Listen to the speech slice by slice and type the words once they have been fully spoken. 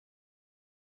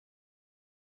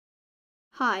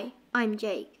Hi, I'm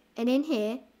Jake, and in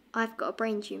here, I've got a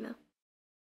brain tumour.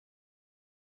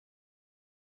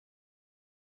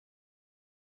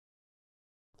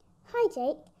 Hi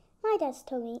Jake, my dad's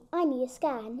told me I need a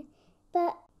scan,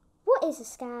 but what is a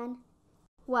scan?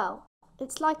 Well,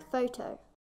 it's like a photo.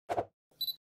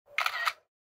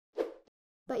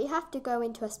 But you have to go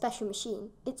into a special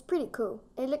machine. It's pretty cool.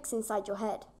 It looks inside your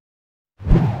head.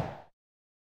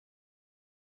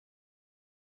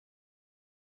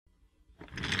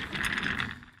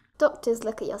 Doctors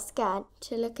look at your scan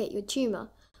to look at your tumour,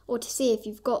 or to see if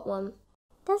you've got one.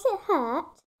 Does it hurt?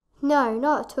 No,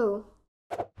 not at all.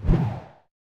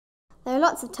 There are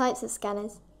lots of types of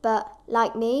scanners, but,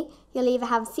 like me, you'll either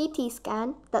have a CT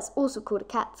scan, that's also called a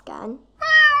CAT scan,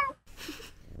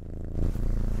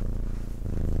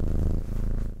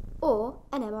 or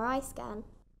an MRI scan.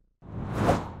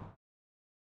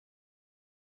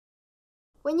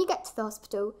 When you get to the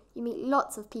hospital, you meet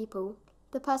lots of people.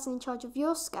 The person in charge of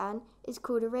your scan is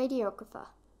called a radiographer.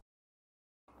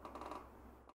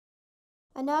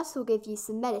 A nurse will give you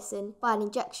some medicine by an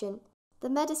injection. The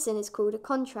medicine is called a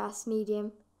contrast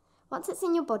medium. Once it's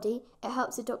in your body, it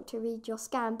helps the doctor read your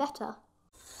scan better.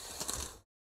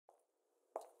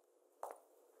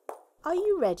 Are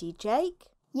you ready, Jake?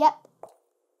 Yep.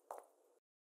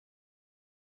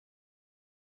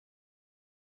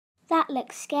 That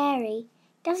looks scary.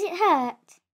 Does it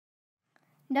hurt?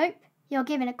 Nope, you're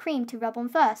given a cream to rub on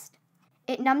first.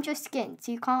 It numbs your skin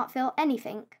so you can't feel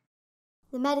anything.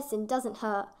 The medicine doesn't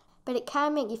hurt, but it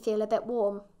can make you feel a bit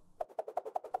warm.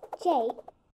 Jake,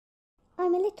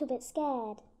 I'm a little bit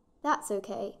scared. That's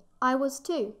okay. I was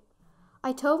too.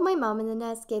 I told my mum and the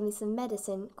nurse gave me some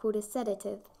medicine called a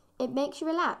sedative. It makes you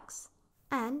relax.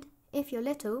 And, if you're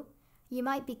little, you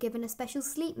might be given a special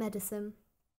sleep medicine.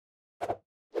 Those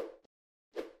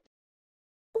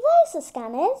are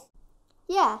scanners?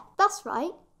 Yeah, that's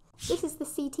right. This is the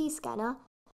CT scanner,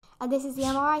 and this is the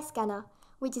MRI scanner,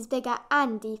 which is bigger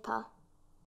and deeper.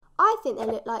 I think they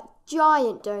look like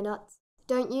giant donuts,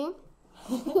 don't you?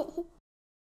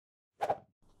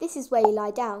 This is where you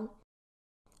lie down,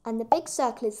 and the big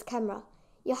circle is the camera.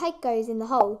 Your head goes in the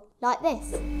hole, like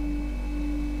this.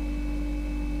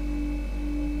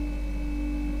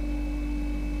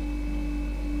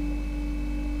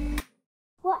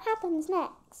 What happens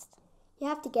next? You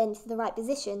have to get into the right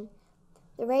position.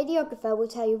 The radiographer will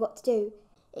tell you what to do.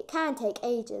 It can take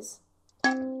ages.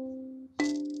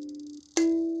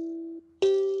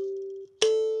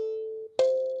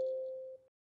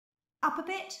 Up a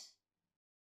bit.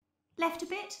 Left a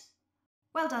bit.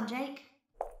 Well done, Jake.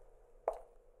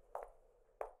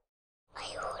 Are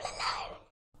you all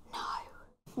alone? No.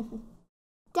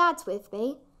 Dad's with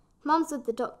me. Mum's with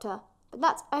the doctor, but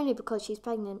that's only because she's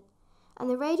pregnant. And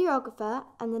the radiographer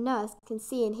and the nurse can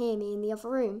see and hear me in the other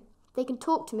room. They can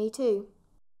talk to me too.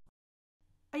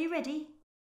 Are you ready?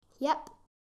 Yep.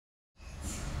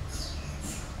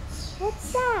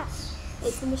 What's that?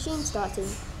 It's the machine starting.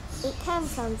 It can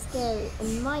sound scary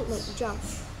and might make you jump,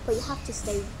 but you have to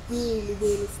stay really,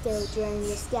 really still during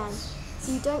your scan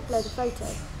so you don't blur the photo.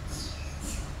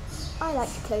 I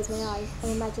like to close my eyes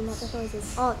and imagine that the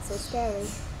noises aren't so scary.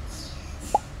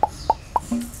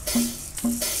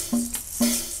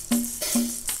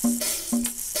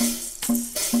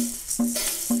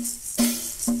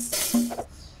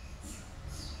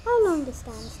 How long do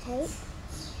scans take?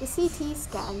 The CT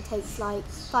scan takes like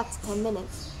 5 to 10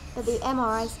 minutes, but the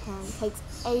MRI scan takes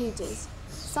ages,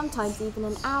 sometimes even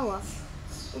an hour.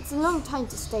 It's a long time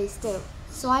to stay still,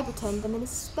 so I pretend I'm in a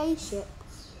spaceship.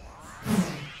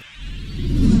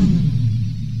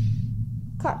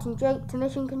 Captain Jake to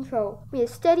mission control. We are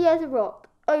steady as a rock.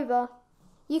 Over.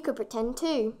 You could pretend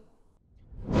too.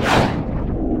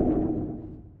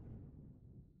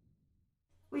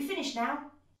 We finished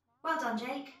now. Well done,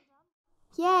 Jake.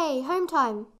 Yay, home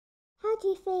time. How do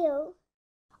you feel?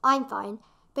 I'm fine,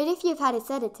 but if you've had a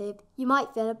sedative, you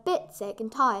might feel a bit sick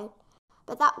and tired.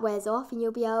 But that wears off and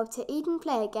you'll be able to eat and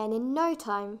play again in no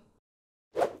time.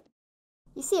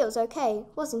 You see, it was okay,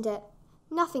 wasn't it?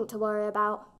 Nothing to worry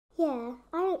about. Yeah,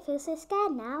 I don't feel so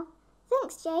scared now.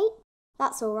 Thanks, Jake.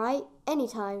 That's all right,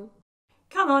 anytime.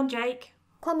 Come on, Jake.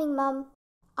 Coming, Mum.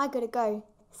 I gotta go.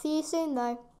 See you soon,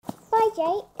 though. Bye,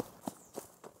 Jake.